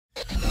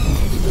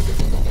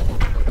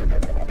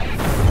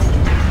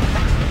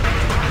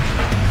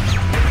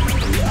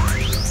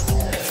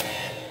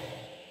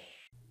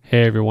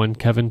Hey everyone,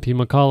 Kevin P.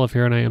 McAuliffe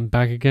here, and I am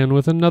back again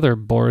with another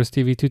Boris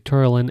TV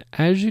tutorial. And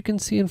as you can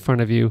see in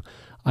front of you,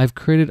 I've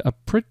created a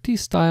pretty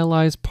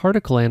stylized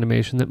particle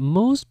animation that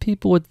most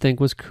people would think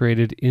was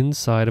created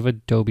inside of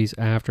Adobe's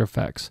After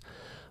Effects.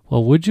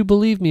 Well, would you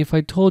believe me if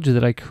I told you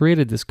that I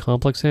created this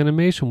complex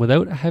animation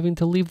without having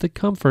to leave the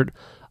comfort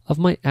of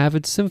my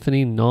Avid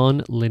Symphony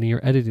non-linear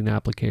editing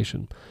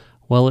application?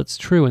 Well, it's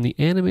true, and the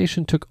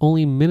animation took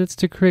only minutes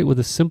to create with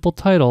a simple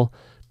title,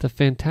 the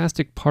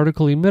fantastic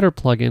Particle Emitter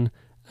plugin,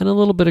 and a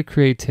little bit of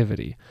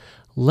creativity.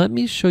 Let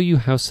me show you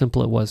how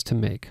simple it was to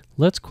make.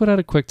 Let's quit out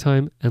of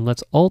QuickTime and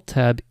let's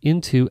Alt-Tab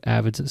into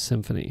Avid's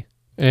Symphony.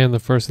 And the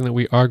first thing that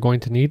we are going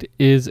to need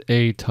is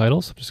a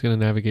title. So I'm just going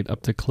to navigate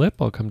up to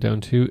Clip. I'll come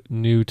down to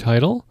New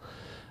Title.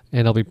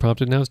 And I'll be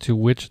prompted now as to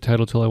which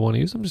title tool I want to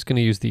use. I'm just going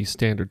to use the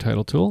standard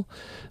title tool.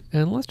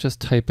 And let's just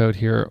type out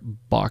here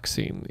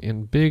boxing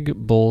in big,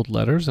 bold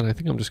letters. And I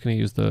think I'm just going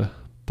to use the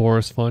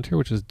Boris font here,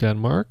 which is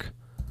Denmark.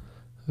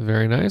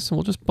 Very nice. And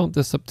we'll just bump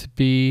this up to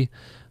be,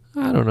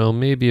 I don't know,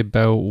 maybe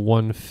about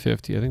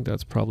 150. I think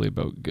that's probably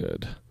about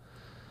good.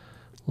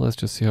 Let's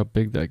just see how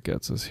big that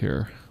gets us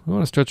here. We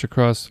want to stretch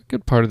across a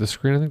good part of the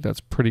screen. I think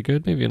that's pretty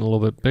good. Maybe in a little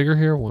bit bigger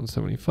here,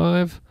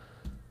 175.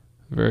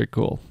 Very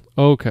cool.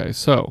 Okay,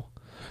 so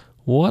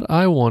what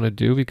I want to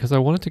do, because I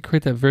wanted to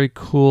create that very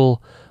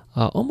cool,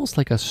 almost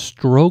like a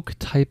stroke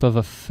type of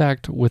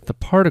effect with the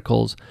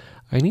particles,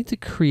 I need to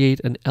create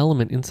an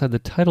element inside the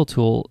title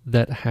tool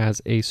that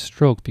has a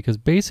stroke, because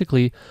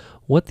basically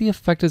what the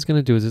effect is going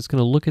to do is it's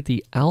going to look at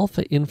the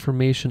alpha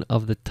information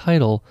of the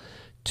title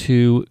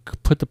to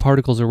put the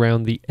particles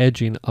around the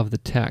edging of the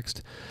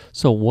text.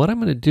 So what I'm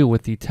going to do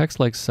with the text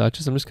like such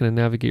is I'm just going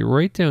to navigate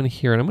right down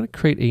here and I'm going to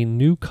create a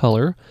new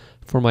color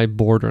for my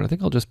border, and I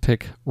think I'll just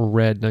pick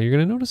red. Now you're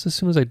going to notice as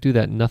soon as I do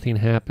that, nothing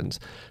happens.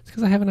 It's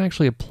because I haven't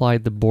actually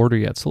applied the border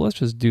yet. So let's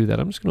just do that.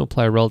 I'm just going to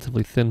apply a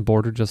relatively thin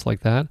border just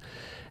like that.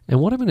 And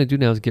what I'm going to do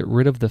now is get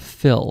rid of the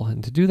fill.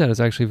 And to do that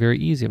is actually very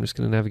easy. I'm just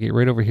going to navigate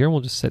right over here and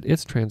we'll just set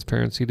its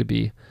transparency to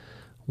be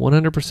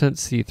 100%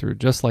 see-through,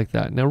 just like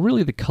that. Now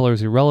really the color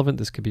is irrelevant.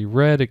 This could be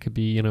red, it could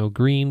be,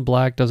 green,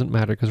 black, doesn't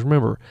matter, because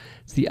remember,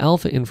 it's the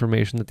alpha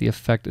information that the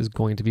effect is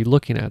going to be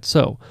looking at.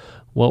 So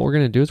what we're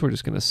going to do is we're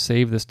just going to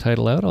save this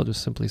title out. I'll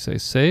just simply say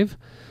save.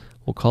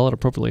 We'll call it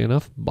appropriately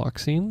enough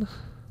boxing.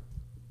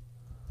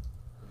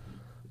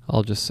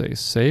 I'll just say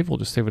save. We'll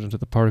just save it into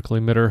the particle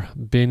emitter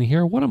bin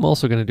here. What I'm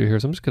also going to do here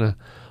is I'm just going to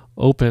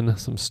open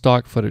some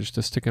stock footage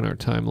to stick in our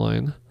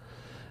timeline.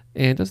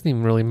 And it doesn't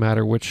even really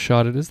matter which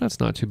shot it is. That's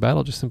not too bad.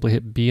 I'll just simply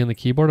hit B on the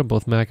keyboard on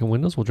both Mac and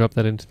Windows. We'll drop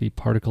that into the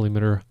particle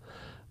emitter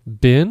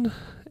bin.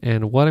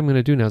 And what I'm going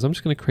to do now is I'm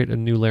just going to create a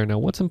new layer. Now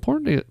what's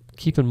important to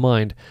keep in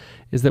mind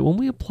is that when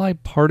we apply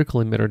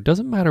particle emitter, it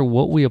doesn't matter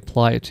what we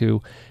apply it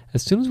to.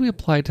 As soon as we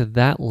apply it to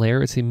that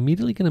layer, it's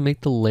immediately going to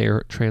make the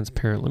layer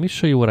transparent. Let me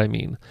show you what I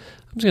mean.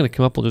 I'm just going to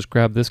come up, we'll just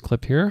grab this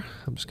clip here.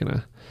 I'm just going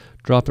to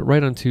drop it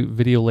right onto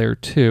video layer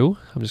 2.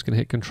 I'm just going to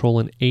hit Control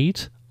and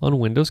 8 on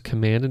Windows,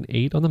 Command and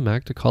 8 on the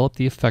Mac to call up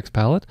the effects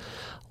palette.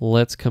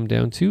 Let's come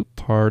down to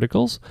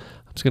particles.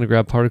 I'm just going to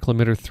grab particle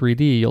emitter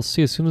 3D. You'll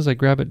see as soon as I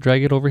grab it,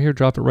 drag it over here,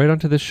 drop it right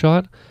onto this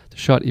shot, the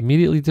shot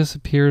immediately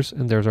disappears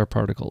and there's our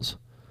particles.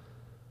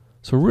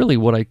 So really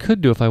what I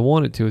could do if I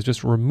wanted to is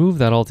just remove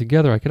that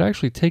altogether. I could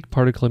actually take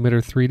particle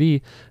emitter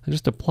 3D and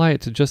just apply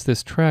it to just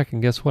this track,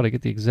 and guess what? I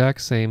get the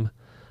exact same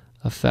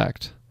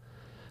effect.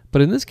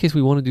 But in this case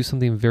we want to do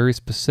something very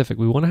specific.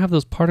 We want to have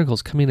those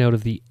particles coming out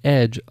of the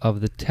edge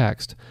of the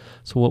text.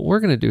 So what we're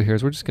going to do here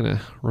is we're just going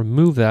to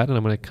remove that, and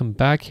I'm going to come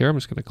back here. I'm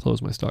just going to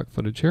close my stock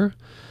footage here,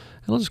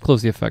 and I'll just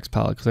close the effects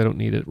palette because I don't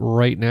need it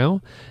right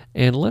now.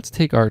 And let's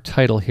take our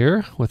title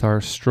here with our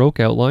stroke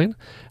outline,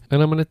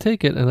 and I'm going to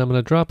take it and I'm going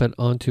to drop it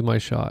onto my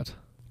shot.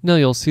 Now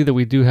you'll see that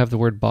we do have the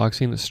word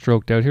boxing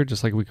stroked out here,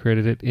 just like we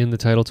created it in the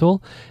title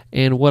tool.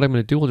 And what I'm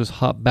going to do, we'll just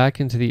hop back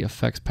into the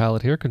effects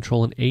palette here,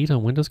 Control and 8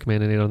 on Windows,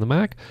 Command and 8 on the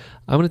Mac.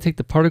 I'm going to take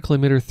the particle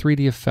emitter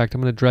 3D effect,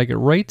 I'm going to drag it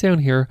right down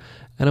here,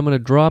 and I'm going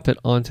to drop it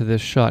onto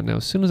this shot. Now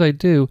as soon as I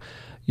do,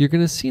 you're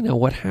going to see now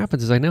what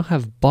happens is I now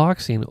have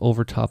boxing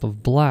over top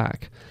of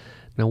black.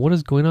 Now what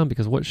is going on?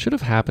 Because what should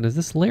have happened is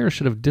this layer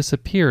should have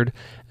disappeared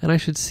and I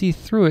should see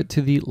through it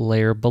to the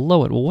layer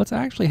below it. Well, what's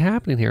actually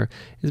happening here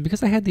is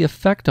because I had the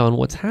effect on,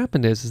 what's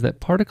happened is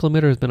that particle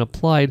emitter has been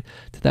applied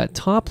to that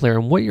top layer,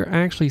 and what you're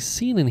actually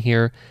seeing in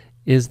here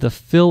is the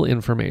fill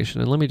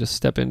information. And let me just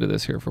step into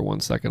this here for 1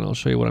 second. I'll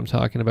show you what I'm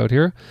talking about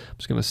here. I'm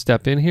just going to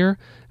step in here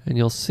and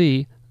you'll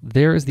see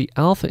there is the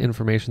alpha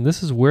information.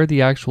 This is where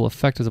the actual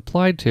effect is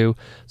applied to.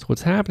 So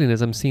what's happening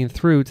is I'm seeing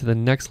through to the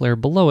next layer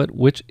below it,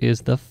 which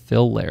is the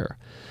fill layer.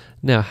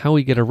 Now, how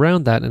we get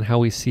around that and how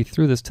we see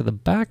through this to the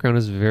background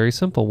is very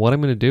simple. What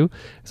I'm going to do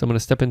is I'm going to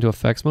step into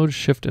effects mode.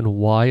 Shift and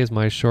Y is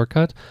my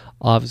shortcut.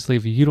 Obviously,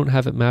 if you don't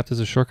have it mapped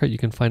as a shortcut, you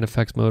can find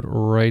effects mode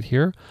right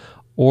here.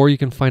 or you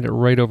can find it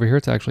right over here.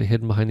 It's actually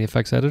hidden behind the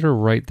effects editor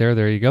right there.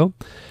 There you go.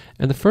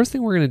 And the first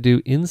thing we're going to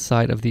do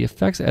inside of the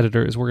effects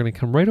editor is we're going to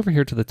come right over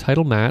here to the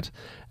title matte,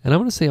 and I'm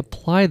going to say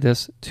apply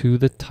this to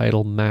the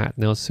title matte.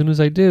 Now as soon as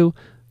I do,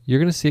 you're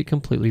going to see it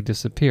completely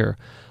disappear.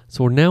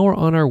 So now we're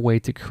on our way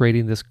to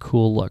creating this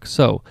cool look.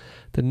 So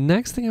the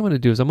next thing I'm going to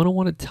do is I'm going to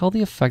want to tell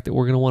the effect that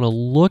we're going to want to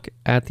look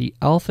at the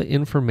alpha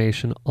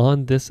information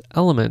on this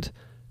element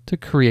to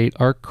create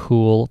our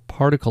cool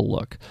particle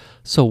look.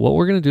 So what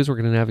we're going to do is we're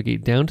going to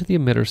navigate down to the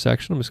emitter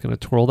section. I'm just going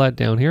to twirl that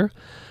down here.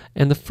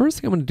 And the first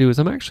thing I'm going to do is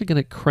I'm actually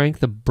going to crank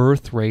the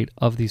birth rate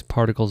of these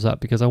particles up,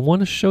 because I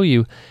want to show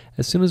you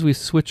as soon as we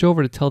switch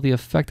over to tell the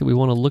effect that we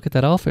want to look at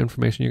that alpha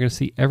information, you're going to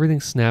see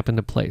everything snap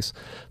into place.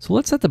 So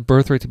let's set the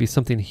birth rate to be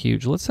something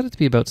huge. Let's set it to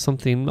be about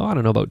something, I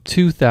don't know, about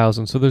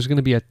 2,000. So there's going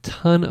to be a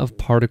ton of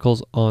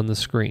particles on the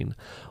screen.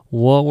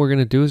 What we're going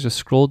to do is just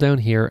scroll down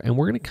here, and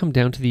we're going to come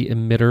down to the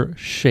emitter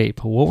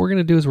shape. What we're going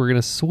to do is we're going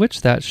to switch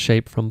that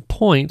shape from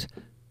point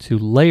to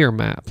layer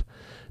map.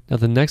 Now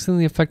the next thing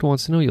the effect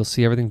wants to know, you'll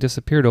see everything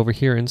disappeared over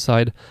here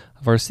inside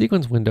of our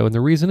sequence window, and the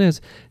reason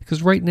is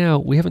because right now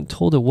we haven't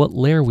told it what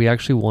layer we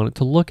actually want it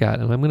to look at,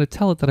 and I'm going to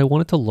tell it that I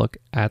want it to look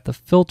at the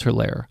filter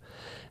layer.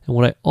 And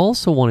what I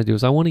also want to do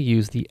is I want to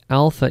use the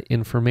alpha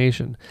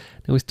information.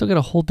 Now we still got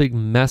a whole big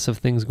mess of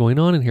things going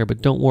on in here,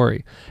 but don't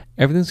worry.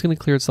 Everything's going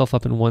to clear itself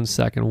up in 1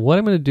 second. What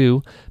I'm going to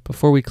do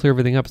before we clear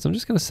everything up is I'm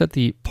just going to set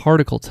the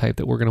particle type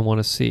that we're going to want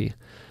to see,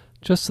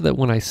 just so that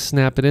when I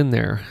snap it in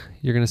there,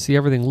 you're going to see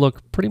everything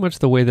look pretty much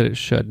the way that it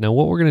should. Now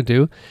what we're going to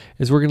do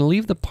is we're going to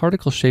leave the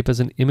particle shape as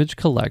an image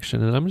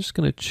collection, and I'm just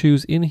going to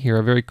choose in here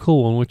a very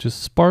cool one, which is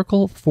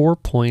Sparkle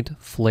 4-Point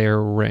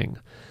Flare Ring.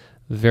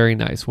 Very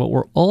nice. What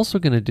we're also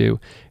going to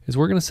do is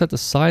we're going to set the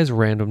size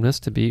randomness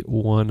to be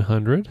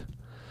 100,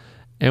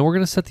 and we're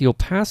going to set the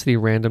opacity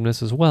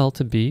randomness as well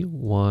to be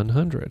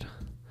 100.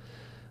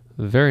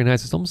 Very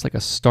nice. It's almost like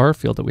a star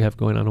field that we have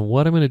going on. And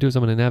what I'm going to do is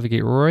I'm going to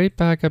navigate right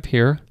back up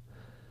here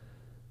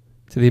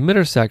to the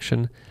emitter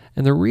section,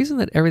 and the reason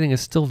that everything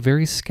is still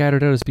very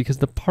scattered out is because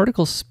the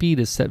particle speed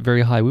is set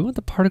very high. We want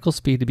the particle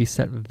speed to be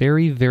set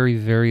very, very,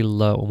 very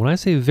low. And when I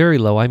say very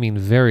low, I mean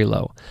very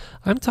low.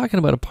 I'm talking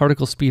about a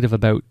particle speed of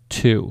about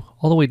 2,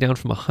 all the way down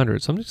from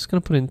 100. So I'm just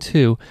going to put in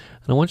 2,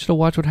 and I want you to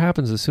watch what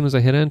happens as soon as I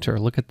hit enter.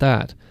 Look at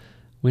that.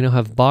 We now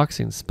have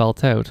boxing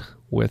spelt out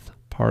with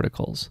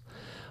particles.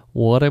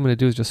 What I'm going to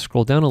do is just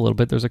scroll down a little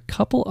bit. There's a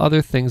couple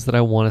other things that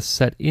I want to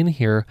set in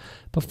here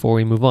before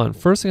we move on.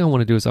 First thing I want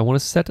to do is I want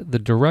to set the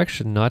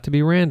direction not to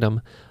be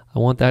random. I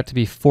want that to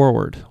be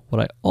forward. What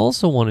I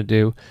also want to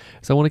do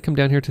is I want to come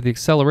down here to the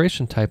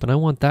acceleration type, and I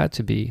want that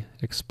to be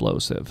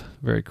explosive.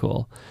 Very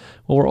cool.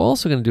 What we're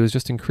also going to do is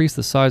just increase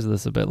the size of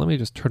this a bit. Let me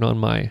just turn on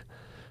my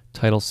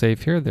title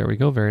save here. There we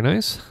go. Very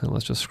nice. And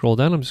let's just scroll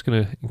down. I'm just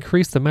going to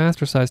increase the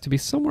master size to be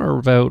somewhere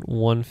about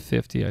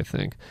 150, I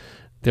think.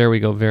 There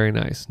we go. Very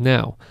nice.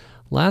 Now,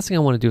 last thing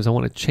I want to do is I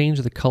want to change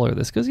the color of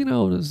this, because, you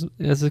know,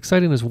 as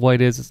exciting as white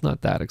is, it's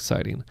not that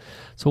exciting.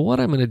 So what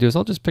I'm going to do is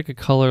I'll just pick a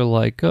color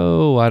like,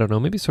 oh, I don't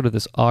know, maybe sort of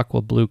this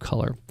aqua blue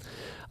color.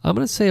 I'm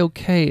going to say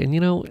okay, and you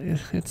know,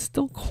 it's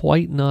still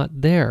quite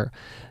not there.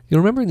 You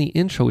remember in the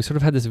intro, we sort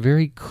of had this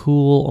very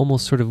cool,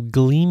 almost sort of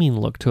gleaming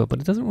look to it, but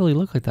it doesn't really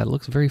look like that. It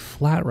looks very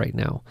flat right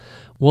now.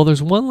 Well,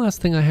 there's one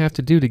last thing I have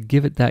to do to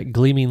give it that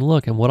gleaming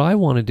look, and what I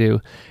want to do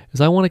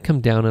is I want to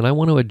come down and I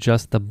want to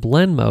adjust the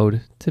blend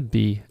mode to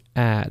be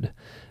add.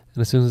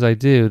 And as soon as I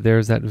do,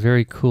 there's that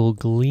very cool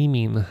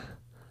gleaming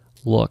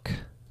look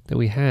that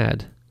we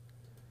had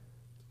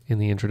in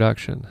the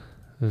introduction.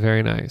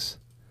 Very nice.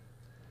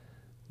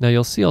 Now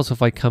you'll see also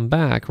if I come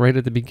back right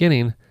at the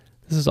beginning,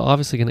 this is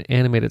obviously going to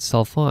animate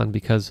itself on,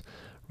 because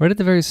right at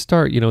the very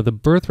start, you know, the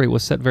birth rate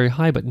was set very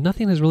high, but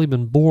nothing has really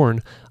been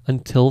born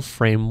until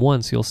frame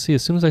 1. So you'll see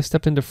as soon as I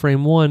step into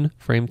frame 1,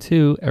 frame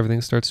 2, everything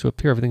starts to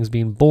appear. Everything's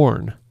being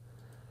born.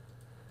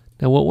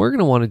 Now what we're going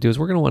to want to do is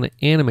we're going to want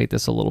to animate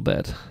this a little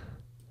bit.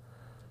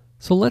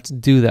 So let's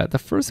do that. The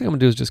first thing I'm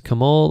going to do is just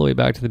come all the way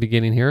back to the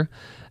beginning here,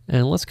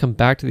 and let's come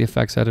back to the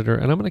effects editor,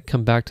 and I'm going to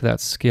come back to that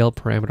scale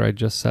parameter I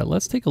just set.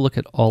 Let's take a look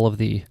at all of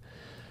the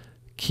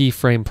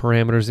keyframe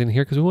parameters in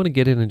here, because we want to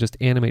get in and just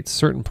animate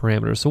certain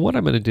parameters. So what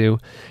I'm going to do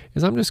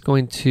is I'm just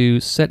going to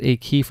set a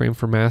keyframe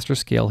for master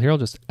scale here. I'll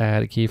just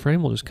add a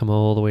keyframe. We'll just come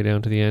all the way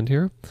down to the end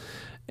here,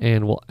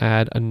 and we'll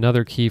add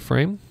another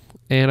keyframe.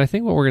 And I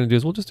think what we're going to do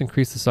is we'll just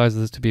increase the size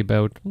of this to be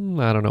about,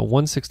 I don't know,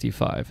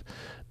 165.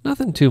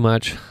 Nothing too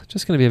much,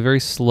 just going to be a very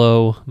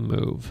slow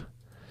move.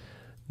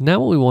 Now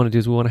what we want to do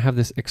is we want to have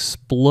this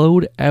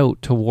explode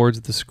out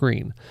towards the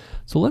screen.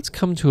 So let's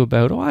come to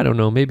about, oh, I don't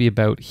know, maybe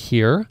about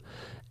here.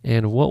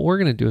 And what we're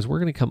going to do is we're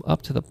going to come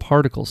up to the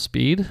particle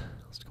speed.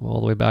 Let's come all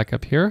the way back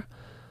up here.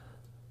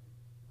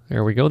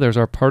 There we go. There's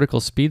our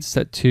particle speed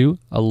set to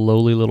a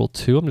lowly little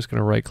 2. I'm just going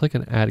to right click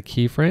and add a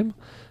keyframe.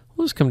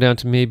 We'll just come down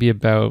to maybe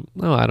about,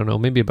 oh, I don't know,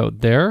 maybe about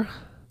there.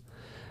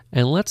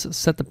 And let's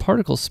set the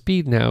particle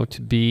speed now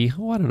to be,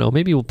 oh, I don't know,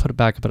 maybe we'll put it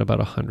back up at about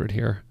 100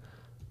 here.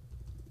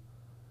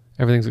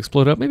 Everything's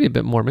exploded up, maybe a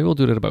bit more. Maybe we'll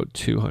do it at about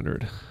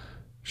 200.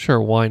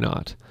 Sure, why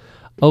not?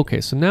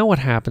 Okay, so now what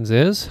happens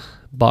is,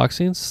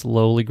 boxing,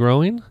 slowly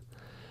growing.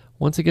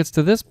 Once it gets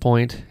to this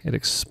point, it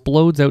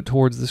explodes out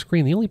towards the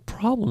screen. The only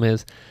problem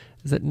is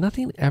that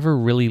nothing ever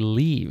really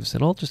leaves.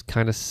 It all just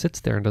kind of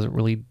sits there and doesn't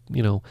really,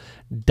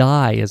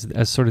 die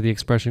as sort of the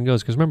expression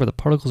goes. Because remember, the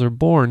particles are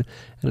born,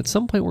 and at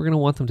some point we're going to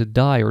want them to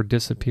die or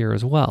disappear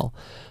as well.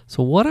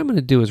 So what I'm going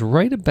to do is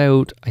right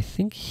about, I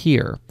think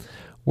here,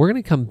 we're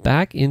going to come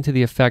back into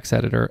the effects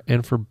editor,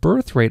 and for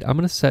birth rate, I'm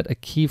going to set a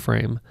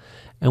keyframe.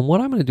 And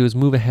what I'm going to do is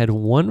move ahead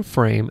one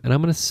frame, and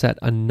I'm going to set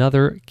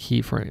another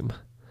keyframe.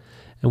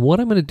 And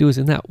what I'm going to do is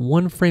in that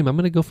one frame, I'm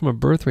going to go from a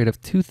birth rate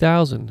of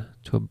 2000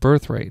 to a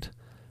birth rate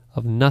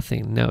of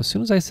nothing. Now, as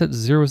soon as I set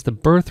 0 as the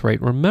birth rate,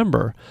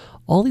 remember,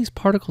 all these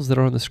particles that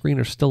are on the screen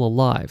are still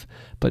alive,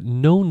 but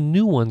no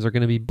new ones are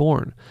going to be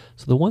born.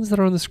 So the ones that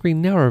are on the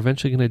screen now are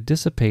eventually going to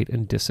dissipate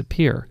and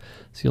disappear.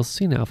 So you'll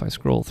see now if I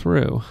scroll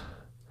through,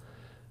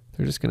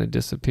 they're just going to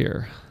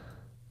disappear,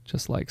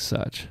 just like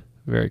such.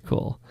 Very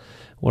cool.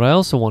 What I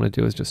also want to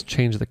do is just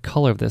change the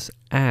color of this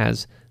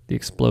as the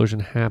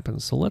explosion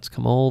happens. So let's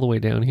come all the way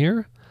down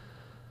here,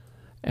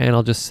 and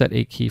I'll just set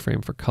a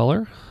keyframe for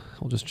color.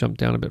 We'll just jump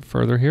down a bit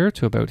further here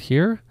to about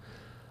here.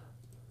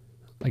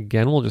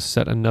 Again, we'll just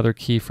set another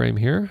keyframe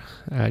here,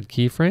 add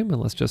keyframe, and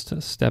let's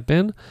just step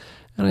in.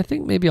 And I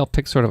think maybe I'll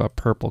pick sort of a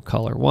purple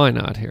color. Why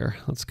not here?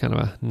 That's kind of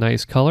a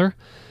nice color.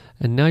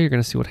 And now you're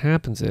going to see what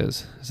happens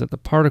is that the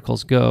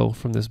particles go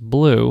from this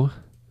blue,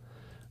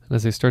 and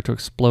as they start to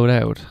explode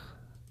out,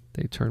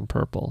 they turn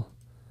purple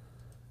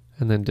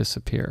and then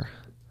disappear.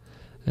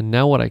 And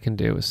now what I can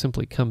do is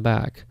simply come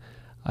back.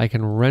 I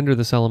can render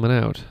this element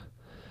out.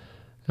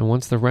 And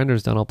once the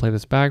render's done, I'll play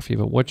this back for you.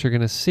 But what you're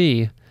going to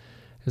see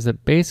is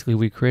that basically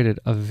we created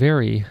a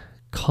very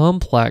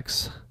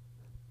complex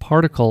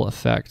particle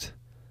effect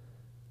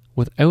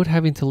without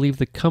having to leave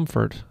the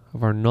comfort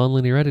of our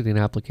nonlinear editing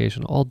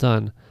application, all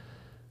done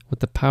with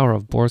the power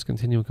of Boris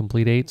Continuum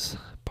Complete 8's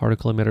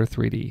Particle Emitter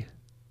 3D.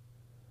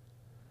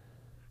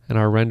 And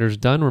our render's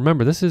done.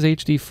 Remember, this is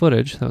HD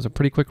footage. That was a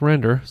pretty quick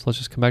render. So let's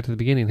just come back to the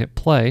beginning and hit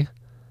play.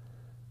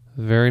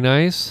 Very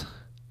nice.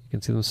 You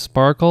can see them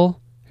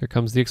sparkle. Here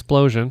comes the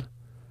explosion.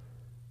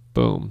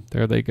 Boom.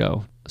 There they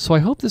go. So I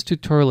hope this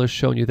tutorial has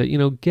shown you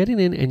that, getting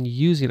in and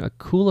using a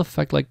cool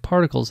effect like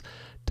particles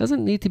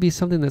doesn't need to be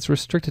something that's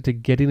restricted to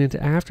getting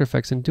into After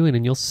Effects and doing.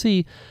 And you'll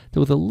see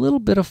that with a little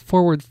bit of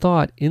forward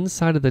thought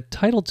inside of the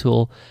title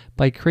tool,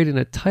 by creating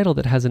a title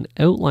that has an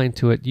outline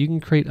to it, you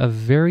can create a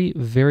very,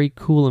 very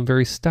cool and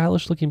very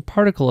stylish looking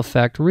particle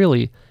effect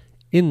really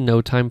in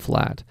no time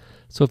flat.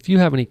 So if you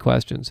have any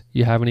questions,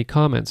 you have any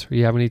comments, or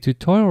you have any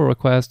tutorial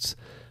requests,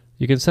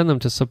 you can send them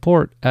to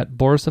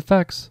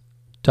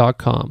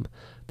support@boriseffects.com.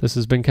 This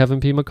has been Kevin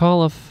P.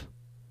 McAuliffe.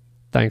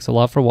 Thanks a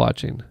lot for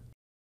watching.